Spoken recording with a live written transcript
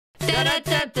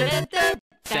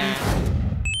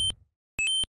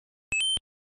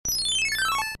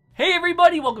Hey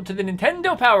everybody, welcome to the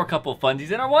Nintendo Power Couple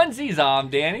Funsies and Our Onesies. I'm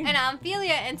Danny. And I'm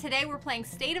Ophelia, and today we're playing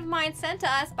State of Mind sent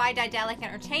to us by DAEDALIC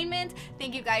Entertainment.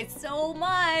 Thank you guys so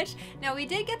much. Now, we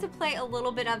did get to play a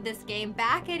little bit of this game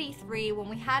back at E3 when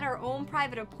we had our own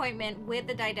private appointment with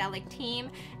the DAEDALIC team,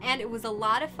 and it was a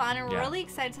lot of fun, and we're really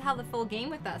excited to have the full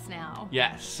game with us now.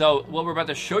 Yes, so what we're about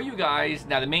to show you guys,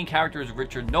 now the main character is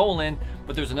Richard Nolan,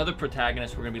 but there's another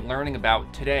protagonist we're going to be learning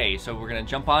about today, so we're going to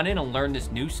jump on in and learn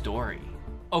this new story.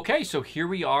 Okay, so here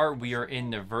we are. We are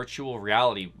in the virtual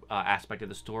reality aspect of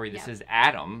the story. This is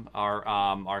Adam,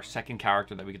 our second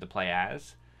character that we get to play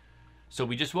as. So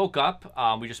we just woke up.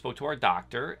 We just spoke to our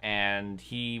doctor, and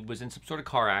he was in some sort of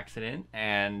car accident,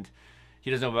 and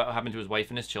he doesn't know what happened to his wife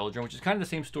and his children, which is kind of the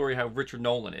same story how Richard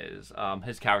Nolan is.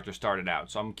 His character started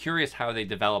out. So I'm curious how they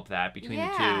developed that between the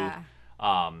two.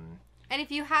 And if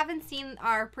you haven't seen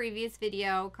our previous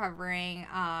video covering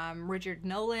Richard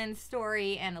Nolan's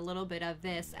story and a little bit of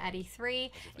this at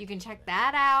E3, you can check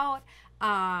that out.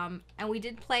 And we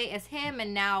did play as him,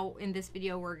 and now in this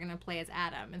video we're going to play as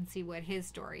Adam and see what his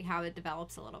story, how it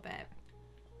develops a little bit.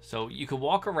 So you could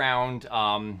walk around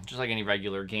just like any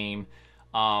regular game,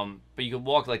 but you could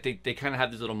walk, like they kind of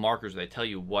have these little markers that tell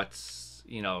you what's,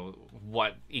 you know,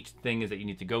 what each thing is that you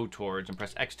need to go towards, and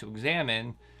press X to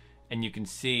examine, and you can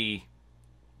see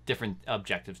different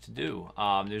objectives to do.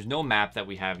 There's no map that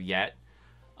we have yet.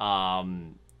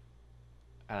 So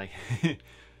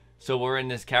we're in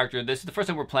this character. This is the first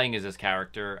time we're playing as this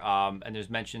character. And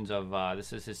there's mentions of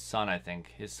this is his son, I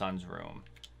think, his son's room.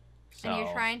 So, and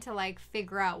you're trying to like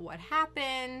figure out what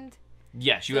happened.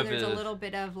 Yes, you so have. There's a little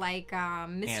bit of like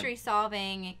mystery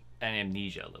solving and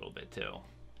amnesia a little bit too.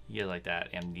 You get like that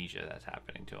amnesia that's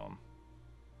happening to him.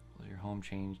 Will your home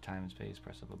change time and space?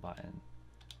 Press up a button.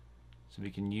 So we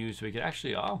can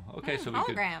actually, so we could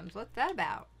holograms. What's that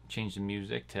about? Change the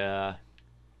music to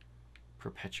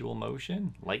perpetual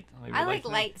motion. I like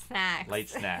light snacks. Light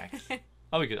snacks.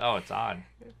 It's odd.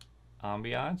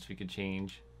 Ambiance. We could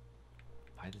change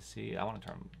by the sea. I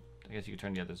guess you could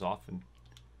turn the others off and.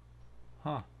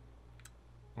 I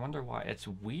wonder why. It's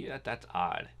weird. That's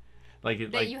odd.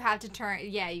 You have to turn.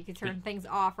 Yeah, you can turn things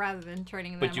off rather than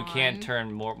turning them on. But you can't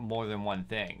turn more than one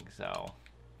thing. So.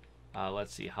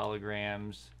 Let's see,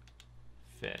 holograms,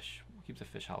 fish. We'll keep the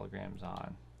fish holograms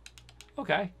on.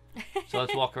 Okay. So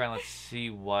let's walk around. Let's see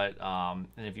what, and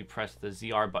if you press the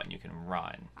ZR button, you can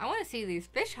run. I want to see these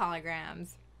fish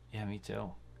holograms. Yeah, me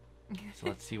too. So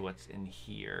let's see what's in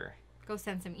here. Go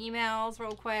send some emails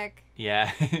real quick.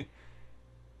 Yeah.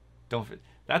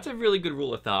 That's a really good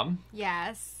rule of thumb.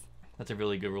 Yes. That's a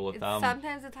really good rule of thumb.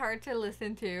 Sometimes it's hard to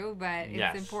listen to, but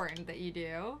it's important that you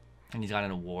do. And he's got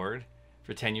an award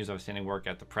for 10 years of outstanding work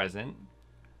at the present.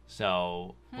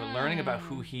 So we're learning about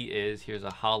who he is. Here's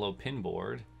a hollow pin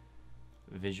board.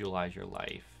 Visualize your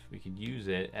life. We could use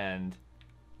it, and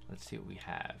let's see what we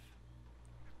have.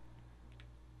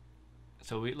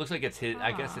 So it looks like it's his.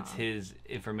 I guess it's his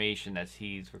information. That's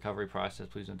his recovery process.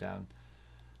 Please note down.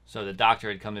 So the doctor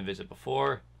had come and visit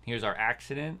before. Here's our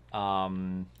accident. That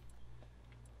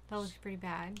looks pretty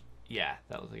bad. Yeah,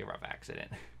 that looks like a rough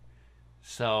accident.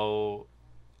 So.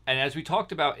 And as we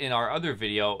talked about in our other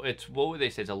video, it's, what would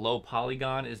they say? It's a low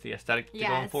polygon is the aesthetic they're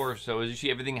going for. So as you see,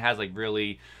 everything has like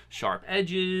really sharp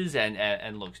edges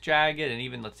and looks jagged. And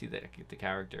even, let's see the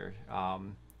character.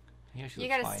 You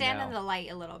got to stand in the light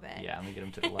a little bit. Yeah, let me get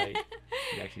him to the light. You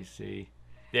can actually see.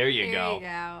 There you go. There you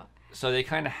go. So they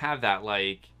kind of have that,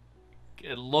 like,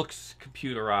 it looks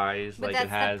computerized, but like it has. But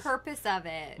that's the purpose of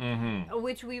it,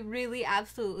 which we really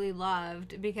absolutely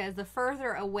loved, because the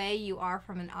further away you are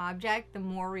from an object, the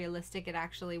more realistic it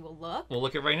actually will look. Well,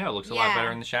 look at right now. It looks a lot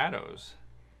better in the shadows.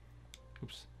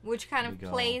 Oops. Which kind of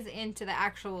plays into the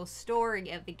actual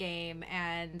story of the game,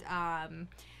 and what am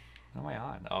I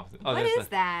on? what is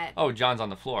that? Oh, John's on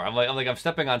the floor. I'm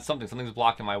stepping on something. Something's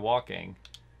blocking my walking.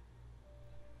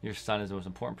 Your son is the most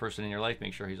important person in your life.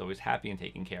 Make sure he's always happy and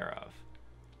taken care of.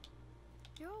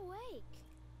 You're awake.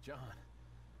 John.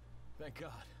 Thank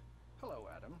God. Hello,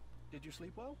 Adam. Did you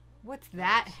sleep well? What's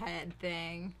that head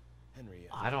thing? Henry.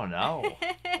 I don't know.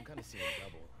 I'm kind of seeing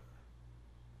double.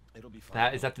 It'll be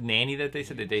fine. Is that the nanny that they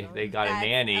said that they got a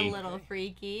nanny? That's a little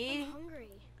freaky. I'm hungry.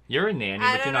 You're a nanny,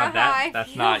 but you're not that.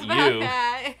 That's not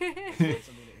you.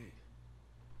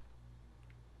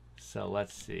 So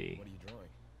let's see. What are you drawing?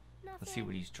 Nothing. Let's see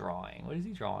what he's drawing. What is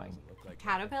he drawing? Like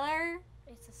Caterpillar?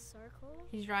 It's a circle.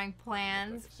 He's drawing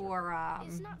plans for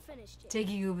It's not finished yet.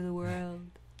 taking over the world.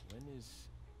 When is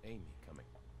Amy coming?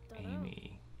 Dunno.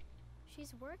 Amy.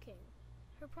 She's working.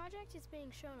 Her project is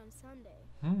being shown on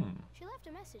Sunday. She left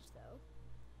a message though.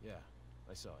 Yeah,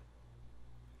 I saw it.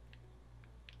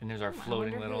 And there's our I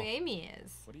floating wonder little... who Amy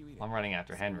is. What are you eating? I'm running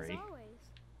after Same as Henry. always.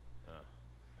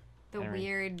 The Henry.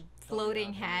 weird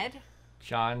floating head.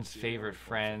 John's favorite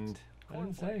friend. What did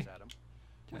it say? Cornflakes, Adam.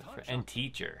 With hot And chocolate.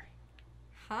 teacher.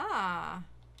 Huh.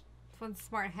 This one's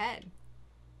smart head.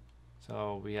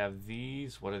 So we have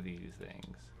these. What are these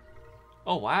things?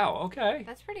 Oh, wow. Okay.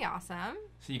 That's pretty awesome.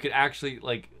 So you could actually,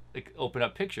 like open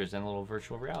up pictures in a little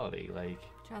virtual reality. Like,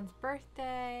 John's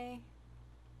birthday.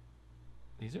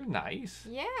 these are nice.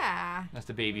 Yeah. That's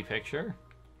the baby picture.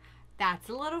 That's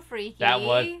a little freaky.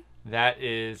 That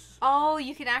is... Oh,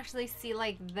 you can actually see,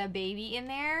 like, the baby in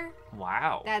there.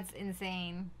 Wow. That's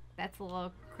insane. That's a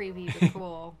little creepy but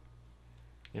cool.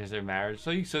 Here's their marriage.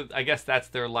 So I guess that's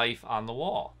their life on the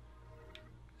wall.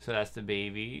 So that's the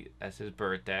baby. That's his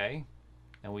birthday.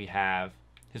 And we have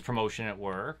his promotion at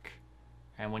work.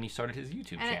 And when he started his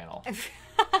YouTube channel.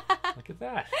 Look at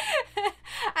that.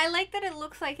 I like that it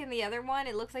looks like in the other one,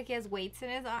 it looks like he has weights in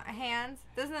his hands.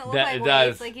 Doesn't it look That- like it weights,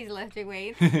 does. like he's lifting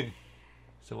weights?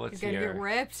 So what's He's gonna here? get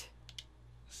ripped.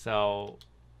 So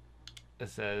it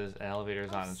says an elevator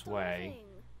is on its way.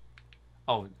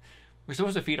 Oh, we're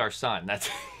supposed to feed our son. That's...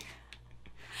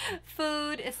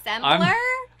 Food assembler?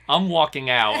 I'm walking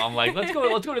out. I'm like, let's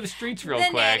go to the streets real The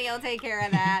quick. nanny will take care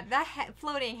of that. That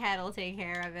floating head will take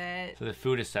care of it. So the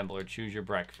food assembler, choose your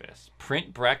breakfast.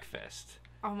 Print breakfast.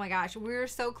 Oh my gosh, we're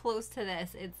so close to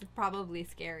this. It's probably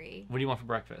scary. What do you want for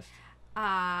breakfast?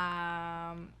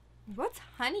 What's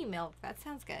honey milk? That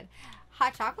sounds good.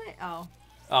 Hot chocolate? Oh,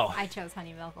 Oh, I chose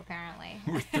honey milk apparently.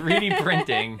 we're 3D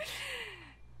printing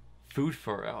food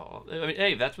for... Oh, I mean,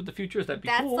 hey, that's what the future is. That'd be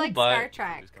That's cool, like but... Star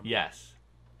Trek. Yes.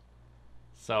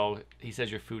 So he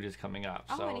says your food is coming up.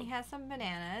 Oh, So and he has some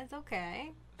bananas.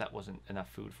 Okay. that wasn't enough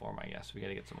food for him, I guess. We got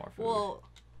to get some more food. Well,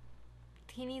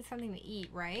 he needs something to eat,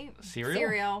 right? Cereal?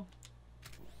 Cereal.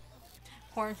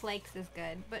 Cornflakes is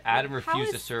good, but Adam how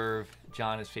refused to is- serve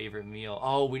John his favorite meal.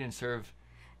 Oh, we didn't serve...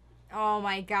 Oh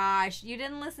my gosh, you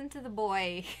didn't listen to the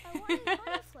boy. I wanted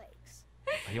honey flakes.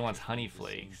 He wants honey Same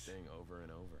flakes. thing over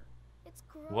and over. It's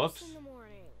gross Whoops. in the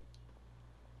morning.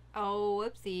 Oh,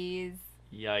 whoopsies.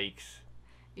 Yikes.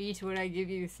 Eat what I give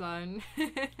you, son.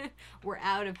 We're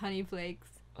out of honey flakes.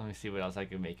 Let me see what else I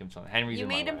can make him something. Henry's You in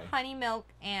made my him way. honey milk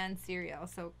and cereal,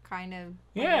 so kind of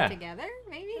put Yeah. it together,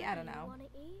 maybe? I don't You know. want to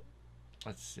eat?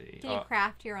 Let's see. Can you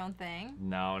craft your own thing?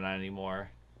 No, not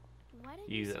anymore. Why didn't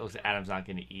He you looks say at Adam's not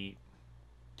going to eat.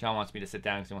 John wants me to sit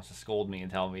down because he wants to scold me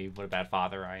and tell me what a bad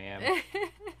father I am.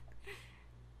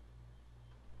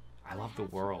 I love the have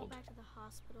to go world. back to the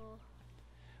hospital.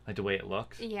 Like the way it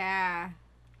looks. Yeah.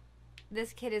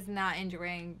 This kid is not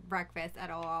enjoying breakfast at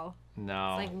all.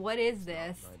 No. It's like, what is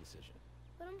this? My decision.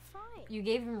 But I'm fine. You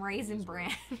gave him raisin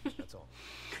bran. That's all.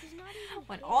 He's not even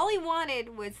when here. all he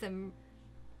wanted was some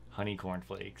Honey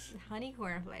cornflakes. honey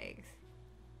cornflakes.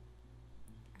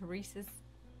 Reese's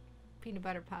peanut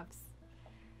butter puffs.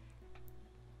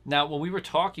 Now, when we were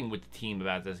talking with the team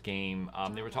about this game,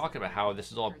 they were talking about how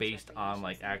this is all based on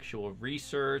like actual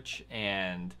research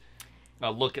and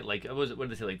look at like what did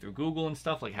they say, like through Google and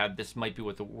stuff, like how this might be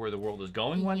where the world is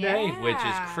going one day, which is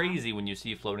Yeah. crazy when you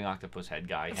see floating octopus head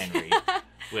guy Henry.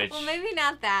 Which Well, maybe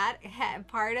not that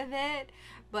part of it,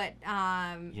 but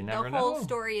You the never whole know.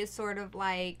 story is sort of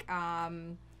like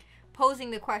posing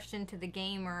the question to the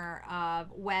gamer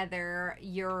of whether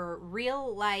your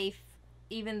real life,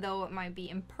 even though it might be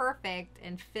imperfect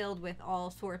and filled with all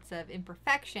sorts of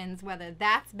imperfections, whether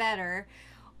that's better,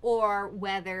 or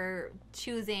whether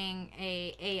choosing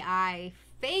a AI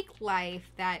fake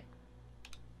life that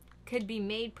could be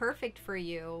made perfect for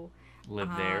you, live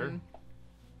there.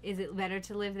 is it better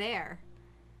to live there?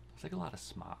 It's like a lot of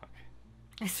smog.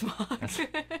 Smog.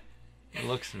 It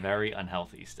looks very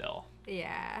unhealthy still.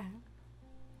 Yeah.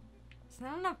 There's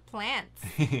not enough plants.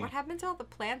 What happened to all the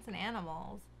plants and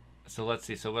animals? So let's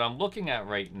see. So what I'm looking at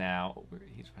right now,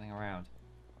 he's running around.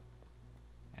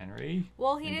 Henry?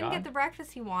 Well, he And didn't John? get the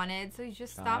breakfast he wanted, so he's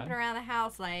just John? stomping around the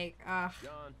house like, ugh,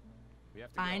 John, we have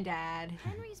to fine, go. Dad.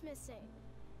 Henry's missing.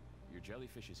 Your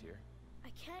jellyfish is here. I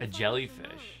can't A find the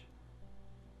jellyfish.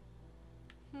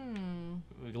 We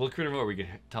can look for the remote. Or we could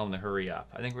tell him to hurry up.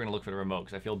 I think we're gonna look for the remote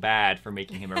because I feel bad for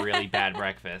making him a really bad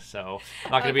breakfast. So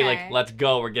I'm not gonna be like, Okay. "Let's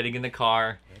go. We're getting in the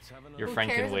car." Let's have another. Your Who friend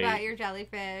can cares wait. about your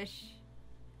jellyfish?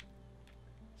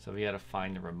 So we had to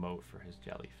find the remote for his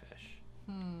jellyfish.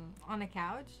 On the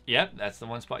couch? Yep, that's the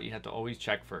one spot you have to always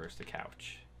check first. The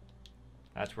couch.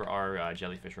 That's where our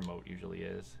jellyfish remote usually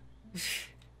is.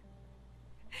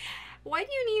 Why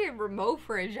do you need a remote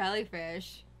for a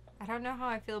jellyfish? I don't know how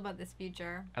I feel about this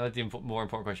future. I like the more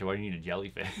important question. Why do you need a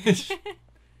jellyfish?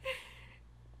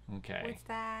 Okay. What's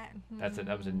that?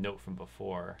 That was a note from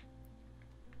before.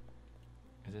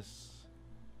 Is this...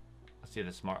 Let's see if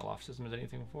the smart loft system is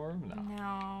anything for him? No.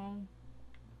 No.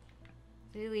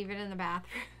 Did he leave it in the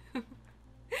bathroom?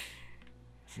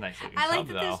 It's a nice looking I like tub,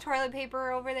 that though. there's toilet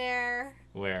paper over there.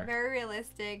 Where? Very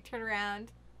realistic. Turn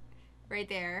around. Right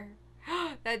there.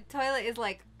 That toilet is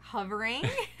like hovering.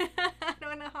 I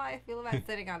don't know how I feel about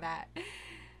sitting on that.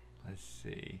 Let's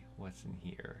see. What's in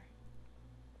here?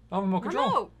 Oh, remote control.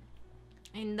 Remote.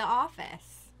 In the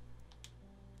office.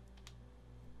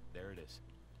 There it is.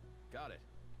 Got it.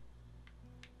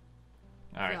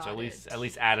 All right, so Got at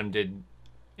least Adam did,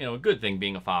 you know, a good thing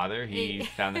being a father. He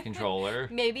found the controller.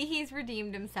 Maybe he's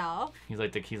redeemed himself. He's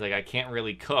like I can't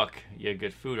really cook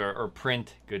good food or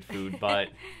print good food, but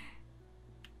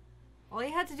All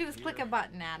you had to do was click a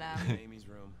button, Adam. Amy's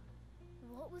room.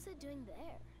 What was it doing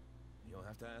there? You'll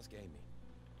have to ask Amy.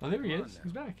 oh, there he Come on is. now.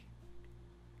 He's back.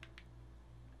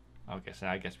 Okay, so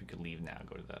I guess we could leave now.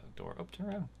 Go to the door. Oh, turn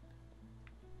around.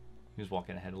 He was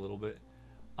walking ahead a little bit.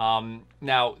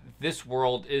 Now, this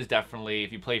world is definitely,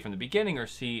 if you play from the beginning or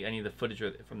see any of the footage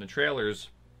from the trailers,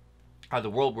 the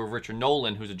world where Richard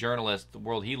Nolan, who's a journalist, the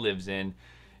world he lives in,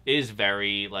 is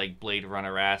very, like, Blade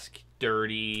Runner-esque,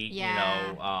 dirty, Yeah.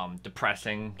 you know,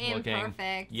 depressing looking.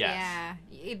 Imperfect. Yes.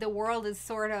 Yeah. The world is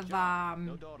sort of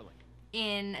No dawdling.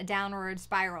 in a downward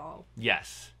spiral.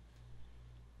 Yes.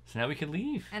 So now we can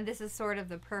leave. And this is sort of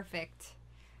the perfect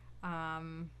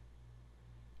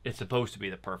It's supposed to be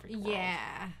the perfect world.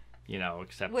 yeah. You know,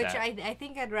 except Which that... I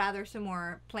think I'd rather some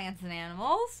more plants and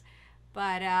animals.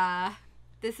 But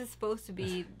this is supposed to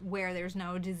be where there's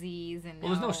no disease and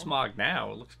Well, there's no smog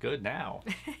now. It looks good now.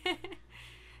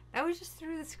 That was just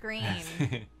through the screen.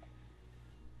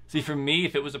 See, for me,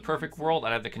 if it was a perfect world,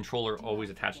 I'd have the controller always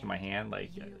attached to my hand.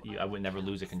 Like, I would never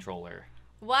lose a controller.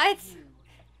 What?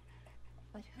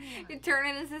 But who are You turn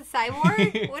it into a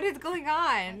cyborg? What is going What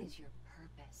on? is your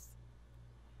purpose?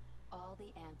 All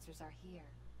the answers are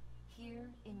here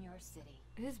in your city.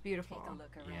 It is beautiful. Take a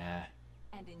look around Yeah.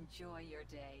 and enjoy your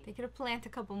day. They could have planted a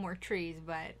couple more trees,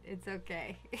 but it's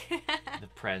okay. The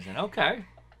present. Okay.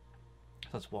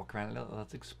 Let's walk around and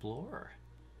let's explore.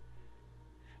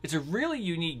 It's a really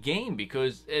unique game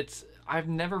because I've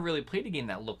never really played a game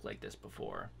that looked like this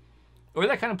before. Or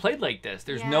that kind of played like this.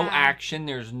 There's no Yeah. action.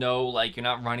 There's no, like, you're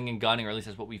not running and gunning, or at least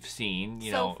that's what we've seen.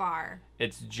 You know, So far.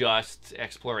 it's just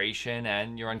exploration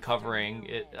and you're uncovering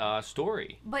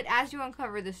story. But as you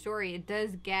uncover the story, it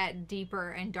does get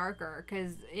deeper and darker.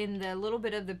 Because in the little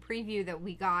bit of the preview that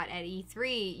we got at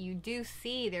E3, you do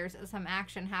see there's some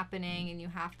action happening and you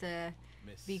have to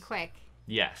Miss. be quick.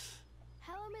 Yes.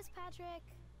 Hello, Miss Patrick.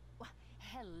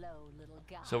 Hello, little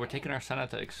guy. So we're taking our son out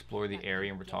to explore the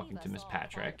area and we're talking to Miss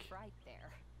Patrick. Right there.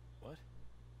 What?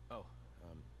 Oh,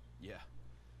 yeah.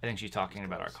 I think she's talking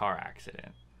about our car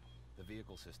accident. The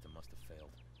vehicle system must have failed.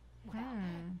 Well,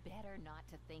 better not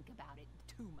to think about it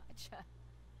too much.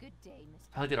 Good day, Miss.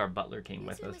 I like that our butler came You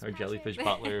with too, us. Miss Our jellyfish Patrick.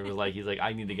 butler was like,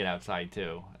 I need to get outside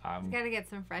too. Gotta get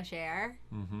some fresh air.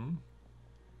 Mm-hmm.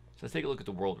 So let's take a look at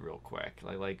the world real quick.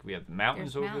 Like we have the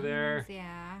mountains There's over there. mountains,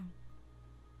 yeah.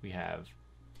 We have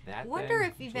that. Wonder thing,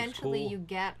 if which looks eventually cool. you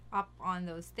get up on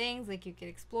those things, like you could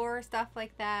explore stuff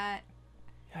like that.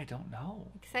 Yeah, I don't know.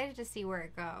 Excited to see where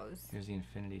it goes. There's the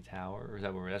Infinity Tower. Or is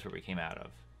that where? That's where we came out of.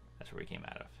 That's where we came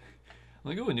out of.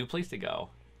 Like, ooh, a new place to go.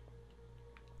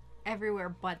 Everywhere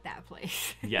but that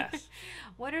place. Yes.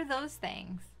 What are those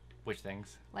things? Which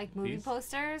things? Like movie These?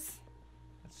 posters?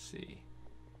 Let's see.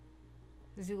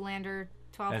 Zoolander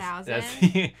 12,000?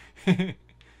 That's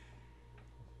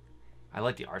I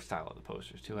like the art style of the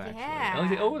posters too. Actually, Yeah.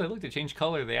 I like they change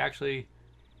color. They actually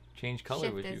change color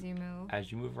Shift with as you move.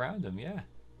 as you move around them. Yeah.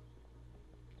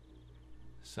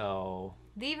 So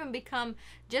They even become,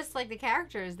 just like the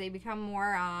characters, they become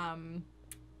more,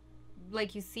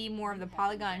 like you see more of the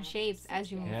polygon shapes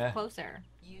as you move Yeah. closer.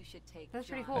 You should take. That's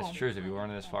pretty John cool. that's true. So if you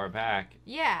weren't this far back,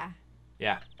 Yeah,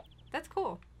 yeah, that's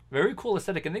cool. very cool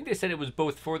aesthetic. I think they said it was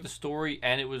both for the story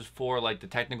and it was for like the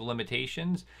technical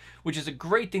limitations, which is a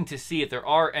great thing to see if there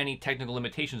are any technical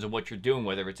limitations of what you're doing,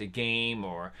 whether it's a game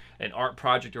or an art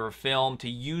project or a film, to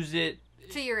use it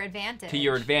To your advantage. to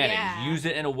your advantage. Yeah. Use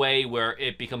it in a way where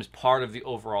it becomes part of the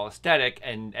overall aesthetic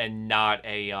and not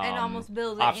a and almost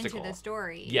build it obstacle. into the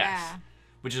story. Yes, Yeah.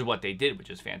 which is what they did, which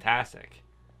is fantastic.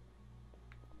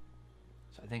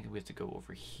 So I think we have to go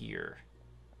over here.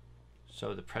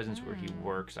 So the presence where he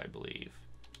works, I believe.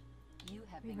 You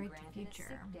have We been write the granted a future.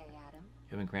 sick day, Adam.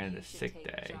 You have been granted You a should sick take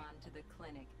day. John to the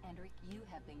clinic. Enric, you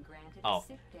have been granted Oh, a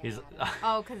sick day, he's. Adam.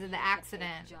 Oh, because of the Take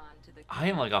accident. John to the I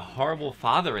am like a horrible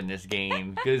father in this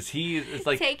game because it's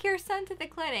like Take your son to the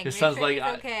clinic. his Make son's sure like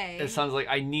he's okay. his son's like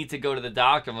I need to go to the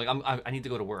doctor. I'm like I need to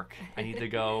go to work. I need to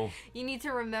go. You need to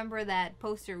remember that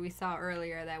poster we saw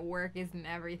earlier that work isn't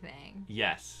everything.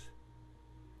 Yes.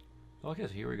 Okay, so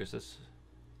here we go. So this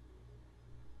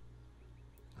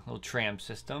little tram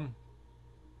system.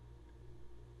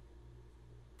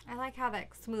 I like how that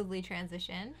smoothly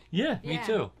transitioned. Yeah, me Yeah.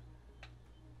 too.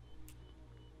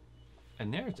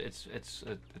 And there, it's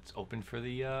open for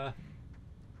the.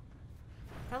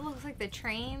 That looks like the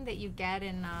train that you get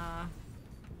in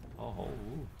Oh.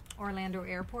 Orlando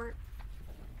Airport.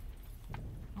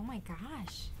 Oh my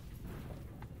gosh.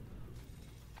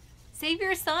 Save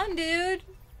your son, dude.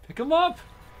 Pick him up.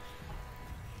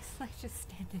 He's like just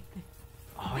standing there.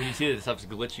 Oh, you see the stuff's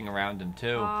glitching around him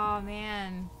too. Oh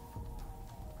man.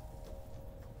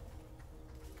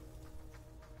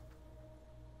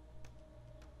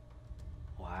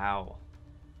 Wow.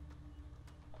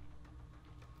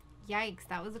 Yikes,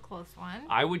 that was a close one.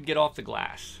 I would get off the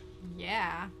glass.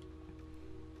 Yeah.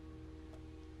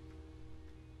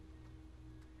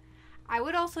 I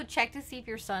would also check to see if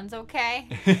your son's okay.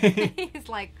 He's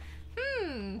like,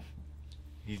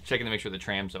 He's checking to make sure the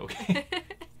tram's okay.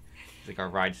 He's like, our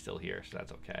ride's still here, so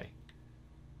that's okay.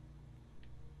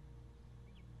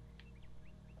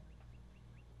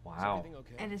 Is Wow. everything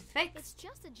okay? And it's It's fixed.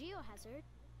 just a geohazard.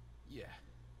 Yeah.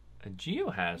 A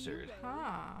geohazard.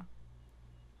 Huh.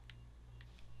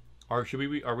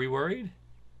 Are we worried?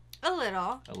 A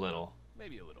little. A little.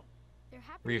 Maybe a little. They're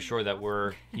happening Reassured that enough.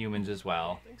 we're humans as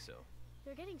well. I think so.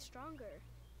 They're getting stronger.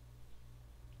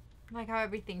 Like how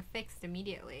everything fixed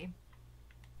immediately.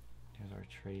 Here's our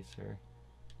tracer.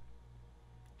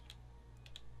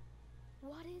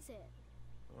 What is it?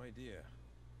 No idea.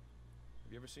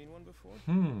 Have you ever seen one before?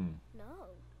 No.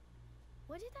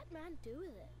 What did that man do with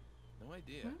it? No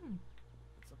idea. Hmm.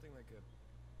 It's something like a.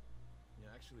 Yeah,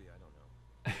 actually, I don't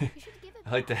know. You should give it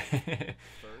I like back. that.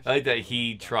 I like that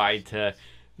he tried to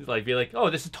like be like, oh,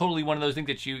 this is totally one of those things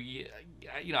that you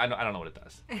know, I don't know what it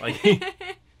does. Like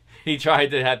he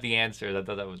tried to have the answer.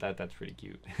 That's pretty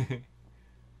cute.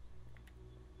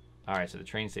 All right, so the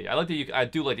train station. I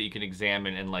do like that you can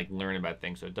examine and like learn about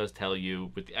things. So it does tell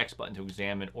you with the X button to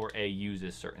examine or A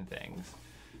uses certain things.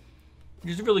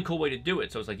 Which is a really cool way to do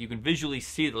it. So it's like you can visually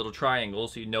see the little triangle,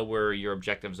 so you know where your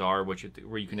objectives are, where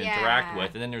you can interact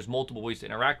with, and then there's multiple ways to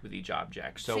interact with each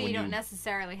object. So So when you don't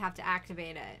necessarily have to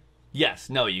activate it. Yes,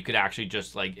 no, you could actually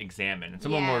just like examine. And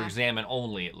some of them were Yeah. examine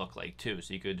only, it looked like too.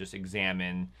 So you could just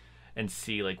examine and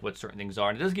see like what certain things are.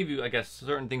 And it does give you, I guess,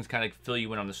 certain things kind of fill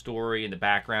you in on the story and the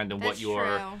background and That's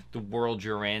the world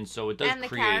you're in. So it does And the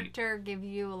create. character give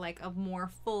you like a more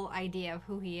full idea of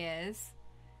who he is.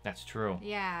 That's true.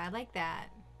 Yeah, I like that.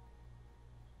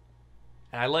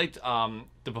 And I liked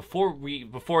before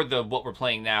what we're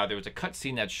playing now, there was a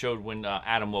cutscene that showed when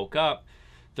Adam woke up.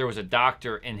 There was a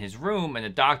doctor in his room, and the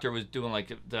doctor was doing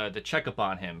like the checkup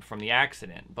on him from the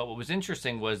accident. But what was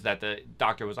interesting was that the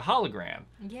doctor was a hologram.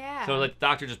 Yeah. So like the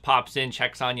doctor just pops in,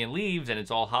 checks on you, and leaves, and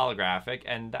it's all holographic.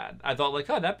 And I thought like,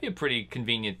 oh, that'd be a pretty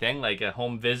convenient thing, like a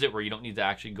home visit where you don't need to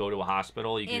actually go to a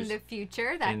hospital. You can in just, the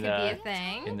future, that in could be a the-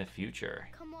 thing. in the future.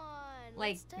 Come on.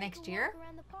 Like, let's take next a year? walk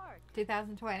around the park.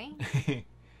 2020.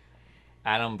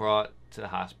 Adam brought to the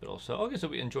hospital. So okay, so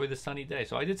we enjoyed the sunny day.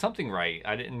 So I did something right.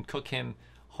 I didn't cook him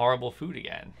horrible food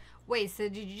again. Wait, so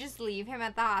did you just leave him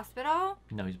at the hospital?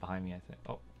 No, he's behind me, I think.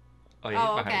 Oh yeah, he's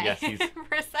Oh, behind me. okay. Yes, he's.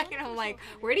 For a second, I'm like,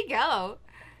 where'd he go?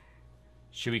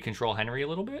 Should we control Henry a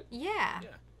little bit? Yeah. Yeah.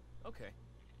 Okay.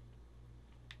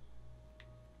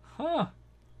 Huh.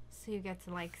 So you get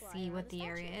to like Fly see around what the the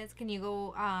area statue. is. Can you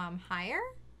go higher?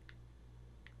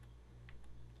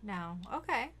 No.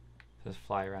 Okay. Just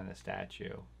fly around the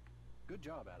statue. Good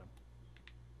job, Adam.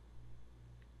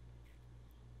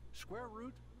 Square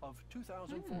root of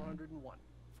 2,401.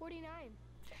 49.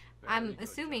 I'm Very good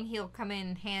assuming job. he'll come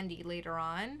in handy later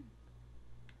on.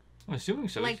 I'm assuming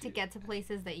so. Like He's- to get to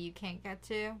places that you can't get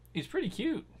to. He's pretty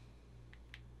cute.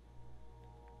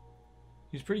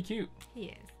 He's pretty cute. He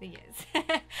is. He is.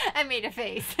 I made a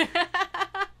face.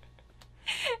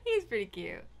 He's pretty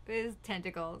cute. With his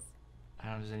tentacles. I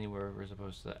don't know if there's anywhere we're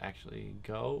supposed to actually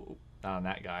go. Not on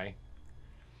that guy.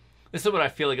 This is what I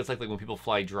feel like it's like when people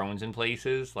fly drones in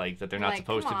places like that they're not Like,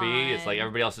 supposed to come be. It's like on.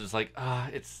 everybody else is just like,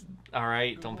 it's all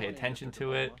right. Good Don't pay morning, attention Mr.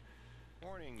 to it. Kabama.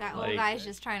 Morning. That Like- old guy's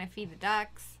just trying to feed the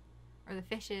ducks. Or the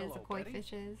fishes, Hello, the koi Betty.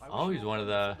 fishes. I Oh, wish he's you a one of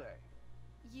the- wonderful day.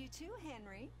 You too,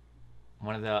 Henry.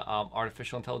 One of the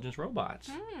artificial intelligence robots.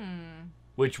 Hmm.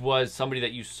 which was somebody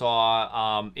that you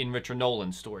saw in Richard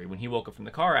Nolan's story. When he woke up from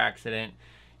the car accident,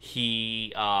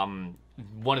 he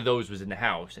one of those was in the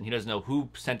house, and he doesn't know who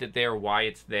sent it there, why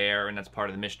it's there, and that's part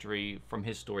of the mystery from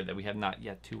his story that we have not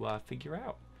yet to figure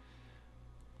out.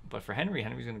 But for Henry's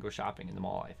going to go shopping in the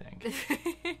mall, I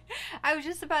think. I was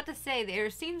just about to say,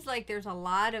 there seems like there's a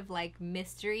lot of, like,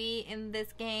 mystery in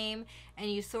this game, and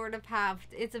you sort of have...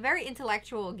 It's a very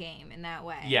intellectual game in that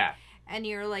way. Yeah. And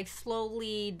you're, like,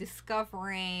 slowly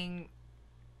discovering,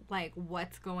 like,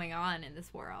 what's going on in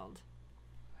this world.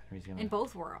 In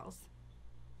both worlds.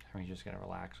 Henry's just going to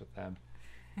relax with them.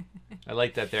 I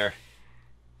like that they're...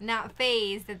 Not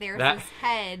phased that there's this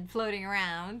head floating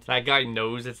around. That guy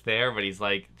knows it's there, but he's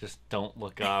like, just don't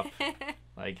look up.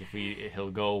 Like, he'll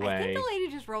go away. I think the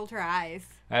lady just rolled her eyes.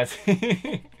 That's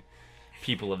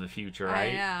people of the future,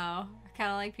 right? I know. Kind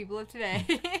of like people of today.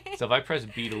 So if I press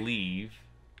B to leave,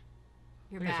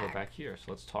 You're I guess we're back. back here. So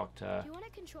let's talk to... Do you want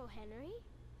to control Henry?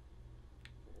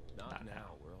 Not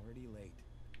now. We're already late.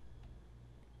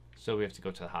 So we have to go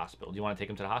to the hospital. Do you want to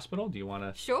take him to the hospital? Do you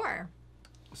want to... Sure.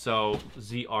 So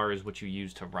ZR is what you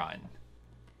use to run.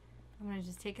 I'm going to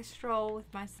just take a stroll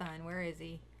with my son. Where is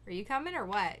he? Are you coming or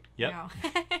what? Yep. No.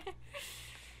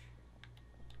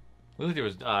 Look like there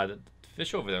was the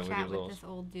fish over there. Chat with this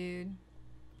old dude.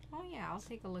 Oh, yeah. I'll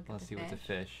take a look at Let's the see fish. what the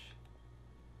fish.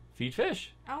 Feed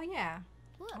fish. Oh, yeah.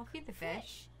 Look, I'll feed the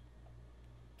fish.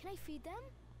 Can I feed them?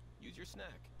 Use your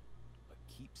snack. But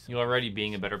keep some. You already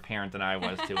being a better parent than I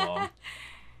was too long.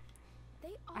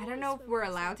 They I don't know if we're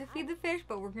allowed to feed the fish,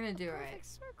 but we're going to do it. Perfect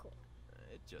circle.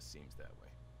 It just seems that way.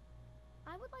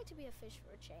 I would like to be a fish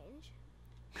for a change.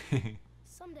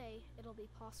 Someday it'll be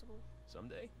possible.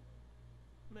 Someday?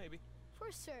 Maybe.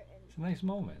 For certain. It's a nice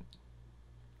moment.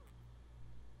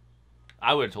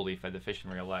 I would have totally fed the fish in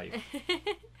real life.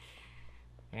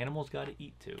 Animals got to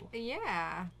eat too.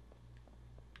 Yeah.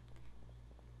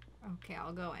 Okay,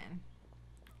 I'll go in.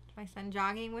 Is my son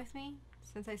jogging with me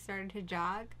since I started to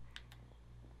jog?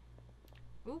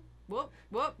 Oop, whoop,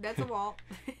 whoop, that's a wall.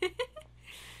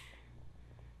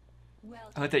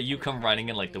 I like that you come running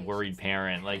in like the worried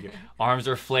parent. Like your arms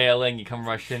are flailing, you come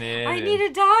rushing in. I need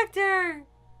a doctor!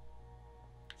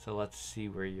 So let's see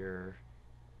where you're...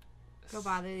 Go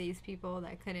bother these people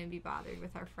that couldn't be bothered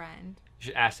with our friend. You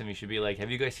should ask them, you should be like, have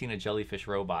you guys seen a jellyfish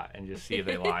robot? And just see if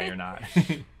they lie or not.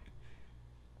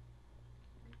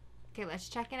 Okay, let's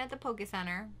check in at the Poke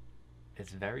Center.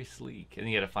 It's very sleek. And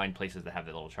you gotta find places that have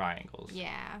the little triangles.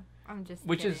 Yeah, I'm just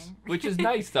Which kidding. is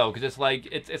nice though, because it's like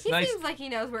it's he nice. seems like he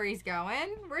knows where he's going.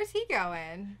 Where's he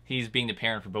going? He's being the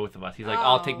parent for both of us. He's like,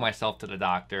 I'll take Oh. myself to the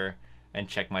doctor and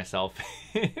check myself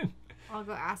in. I'll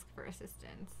go ask for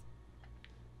assistance.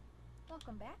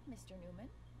 Welcome back, Mr. Newman.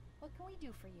 What can we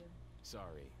do for you?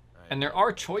 Sorry. And there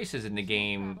are choices in the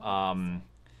game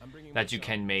I'm bringing that you my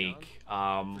can son, make,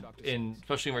 John, in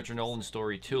especially in Richard Nolan's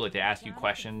story too. Like they ask you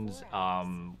questions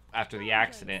after the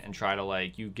accident and try to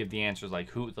like you give the answers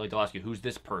like who, like they'll ask you who's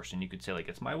this person. You could say like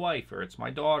it's my wife or it's my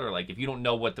daughter. Like if you don't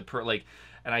know what the like,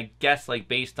 and I guess like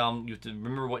based on you have to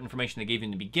remember what information they gave you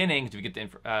in the beginning. Because if you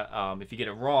get if you get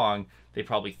it wrong, they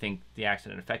probably think the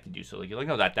accident affected you. So like you're like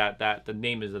no that the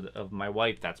name is of my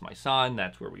wife. That's my son.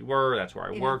 That's where we were. That's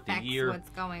where I worked. The year.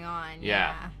 What's going on?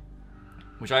 Yeah.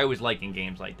 Which I always like in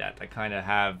games like that. That kind of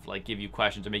have like give you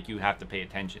questions to make you have to pay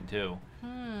attention too.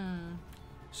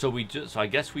 So I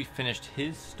guess we finished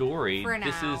his story. For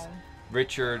This now. is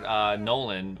Richard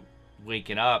Nolan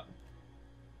waking up.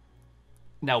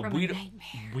 Now From a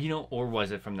nightmare. we don't, or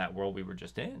was it from that world we were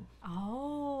just in?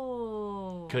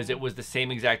 Oh. Because it was the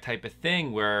same exact type of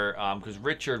thing where because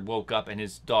Richard woke up and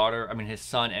his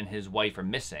son and his wife are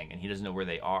missing and he doesn't know where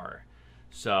they are.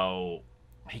 So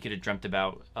he could have dreamt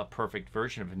about a perfect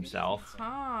version of himself.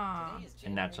 Huh.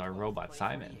 And that's our robot,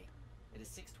 Simon. It is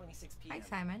 6:26 p.m. Hi,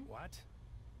 Simon. What?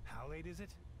 How late is it?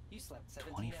 You slept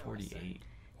 17 hours. 2048.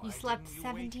 Why You slept didn't you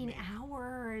wake 17 me?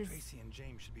 hours. Tracy and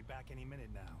James should be back any minute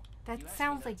now. That You asked me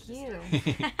sounds not like to you.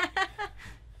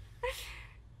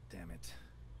 Damn it.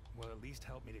 Well, at least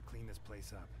help me to clean this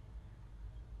place up.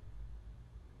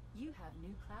 You have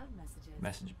new cloud messages.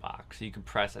 Message box. So you can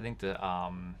press, I think the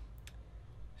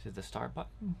is it the start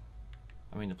button?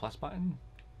 I mean the plus button?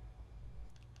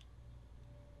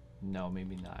 No,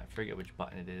 maybe not. I forget which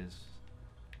button it is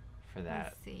for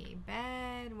that. Let's see.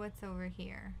 Bed. What's over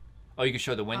here? Oh, you can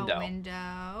show the window. A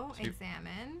window. So you-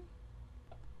 Examine.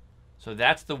 So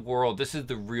that's the world. This is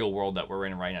the real world that we're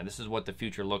in right now. This is what the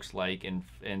future looks like in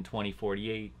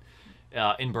 2048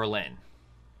 in Berlin.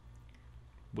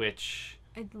 Which,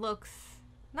 It looks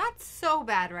not so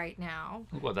bad right now.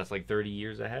 well, that's like 30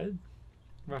 years ahead.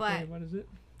 Roughly, But- what is it?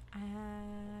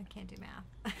 I can't do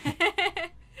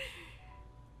math.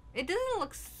 It doesn't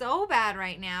look so bad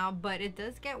right now, but it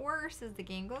does get worse as the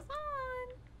game goes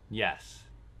on. Yes.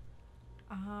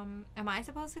 Am I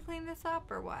supposed to clean this up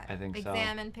or what? I think so.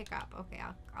 Examine, pick up. Okay,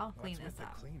 I'll clean What's this with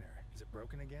up. the cleaner? Is it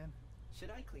broken again?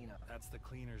 Should I clean up? That's the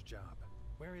cleaner's job.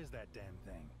 Where is that damn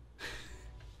thing?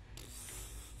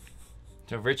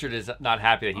 So Richard is not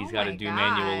happy that he's got to do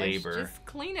manual labor. Just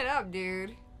clean it up,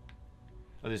 dude.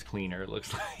 Oh, this cleaner, it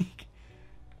looks like.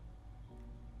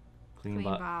 Clean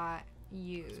bot.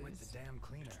 Use. What's with the damn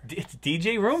cleaner? It's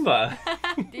DJ Roomba.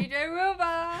 DJ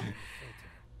Roomba.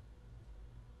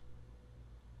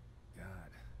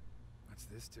 God, what's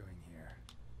this doing here?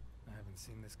 I haven't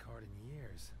seen this card in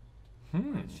years. Where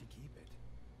Where did she keep it?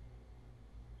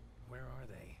 Where are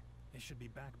they? They should be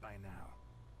back by now.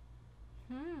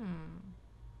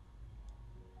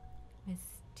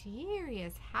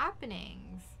 Mysterious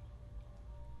happenings.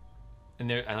 And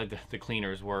there, I like the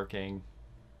cleaner's working.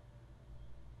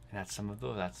 And that's some of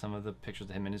the pictures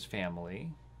of him and his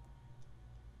family.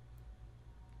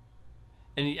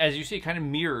 And as you see, it kind of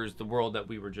mirrors the world that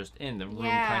we were just in. The room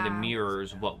kind of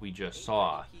mirrors what we just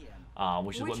saw,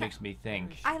 which is what makes me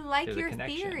think. I like there's a your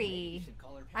connection. theory.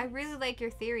 I really like your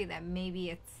theory that maybe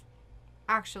it's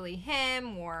actually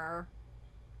him, or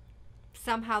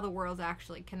somehow the worlds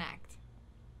actually connect.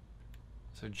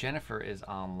 So Jennifer is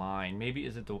online. Maybe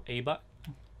is it the A button?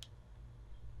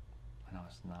 No,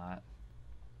 it's not.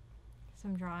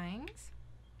 Some drawings.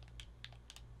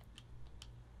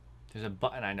 There's a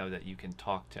button I know that you can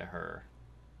talk to her.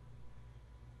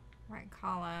 Right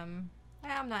column.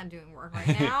 I'm not doing work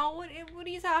right now. What are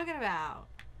you talking about?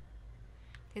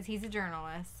 Because he's a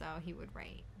journalist, so he would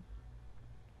write.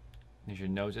 There's your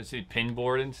notes. It's a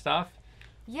pinboard and stuff.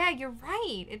 Yeah, you're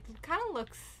right. It kind of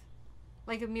looks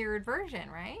like a mirrored version,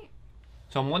 right?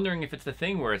 So I'm wondering if it's the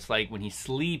thing where it's like when he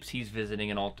sleeps, he's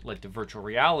visiting like the virtual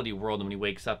reality world, and when he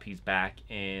wakes up, he's back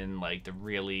in like the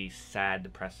really sad,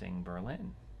 depressing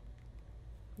Berlin.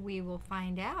 We will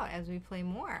find out as we play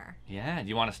more. Yeah. Do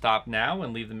you want to stop now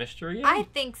and leave the mystery in? I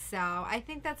think so. I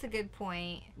think that's a good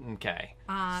point. Okay.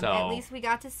 So at least we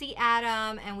got to see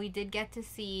Adam, and we did get to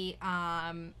see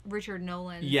Richard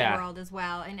Nolan's world as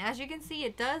well. And as you can see,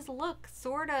 it does look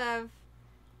sort of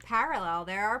parallel.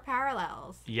 There are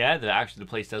parallels. Yeah, the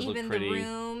place does look pretty.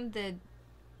 Even the room,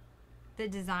 the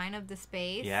design of the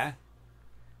space. Yeah.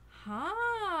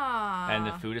 Huh. And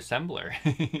the food assembler.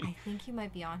 I think you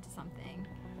might be onto something.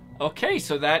 Okay,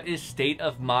 so that is State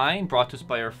of Mind, brought to us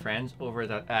by our friends over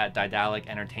at DAEDALIC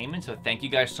Entertainment. So thank you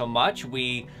guys so much.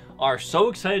 We are so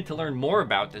excited to learn more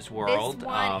about this world. This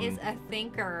one is a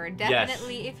thinker.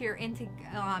 Definitely, if you're into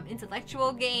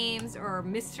intellectual games or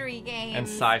mystery games. And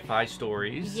sci-fi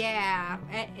stories. Yeah.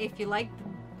 If you like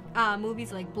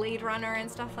movies like Blade Runner and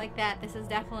stuff like that, this is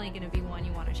definitely going to be one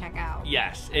you want to check out.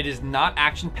 Yes, it is not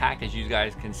action-packed, as you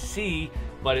guys can see,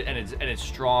 but it's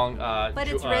strong. But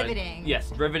it's riveting.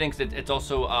 Yes, riveting. It's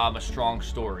also a strong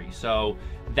story. So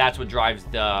that's what drives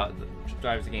the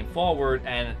game forward,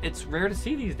 and it's rare to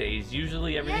see these days.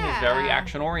 Usually everything is very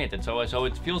action-oriented. So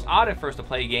it feels odd at first to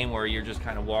play a game where you're just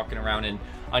kind of walking around and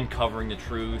uncovering the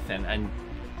truth and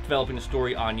developing the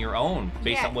story on your own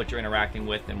based on what you're interacting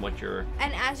with and what you're...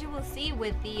 And as you will see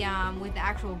with the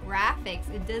actual graphics,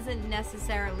 it doesn't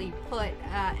necessarily put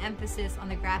emphasis on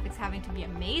the graphics having to be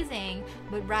amazing,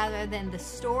 but rather than the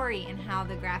story and how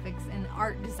the graphics and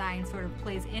art design sort of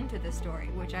plays into the story,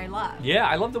 which I love. Yeah,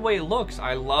 I love the way it looks.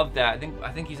 I love that.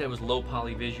 I think he said it was low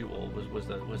poly visual was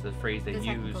the phrase they used.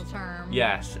 The technical term.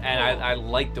 Yes, and I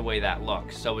like the way that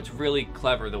looks. So it's really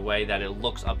clever the way that it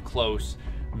looks up close.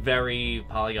 Very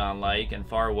polygon-like, and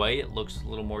far away it looks a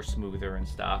little more smoother and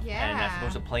stuff. Yeah. And that's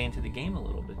supposed to play into the game a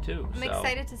little bit too. I'm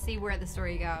excited to see where the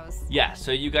story goes. Yeah,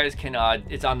 so you guys can,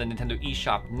 it's on the Nintendo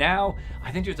eShop now.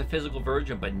 I think there's a physical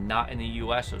version, but not in the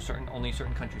US, so only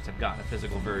certain countries have gotten a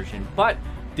physical version. But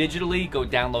digitally, go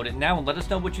download it now and let us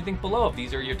know what you think below. If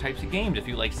these are your types of games, if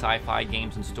you like sci-fi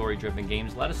games and story-driven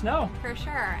games, let us know. For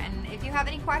sure. And if you have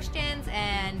any questions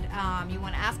and you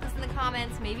want to ask us in the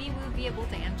comments, maybe we'll be able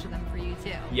to answer them for you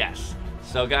too. Yes.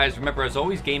 So guys, remember, as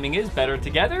always, gaming is better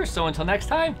together. So until next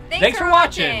time, thanks for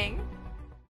watching.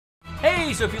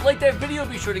 Hey, so if you liked that video,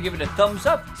 be sure to give it a thumbs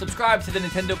up, subscribe to the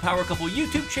Nintendo Power Couple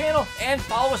YouTube channel, and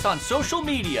follow us on social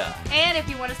media. And if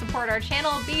you want to support our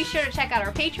channel, be sure to check out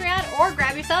our Patreon or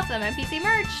grab yourself some NPC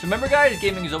merch. So remember guys,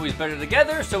 gaming is always better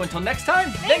together. So until next time,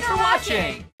 thanks for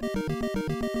watching.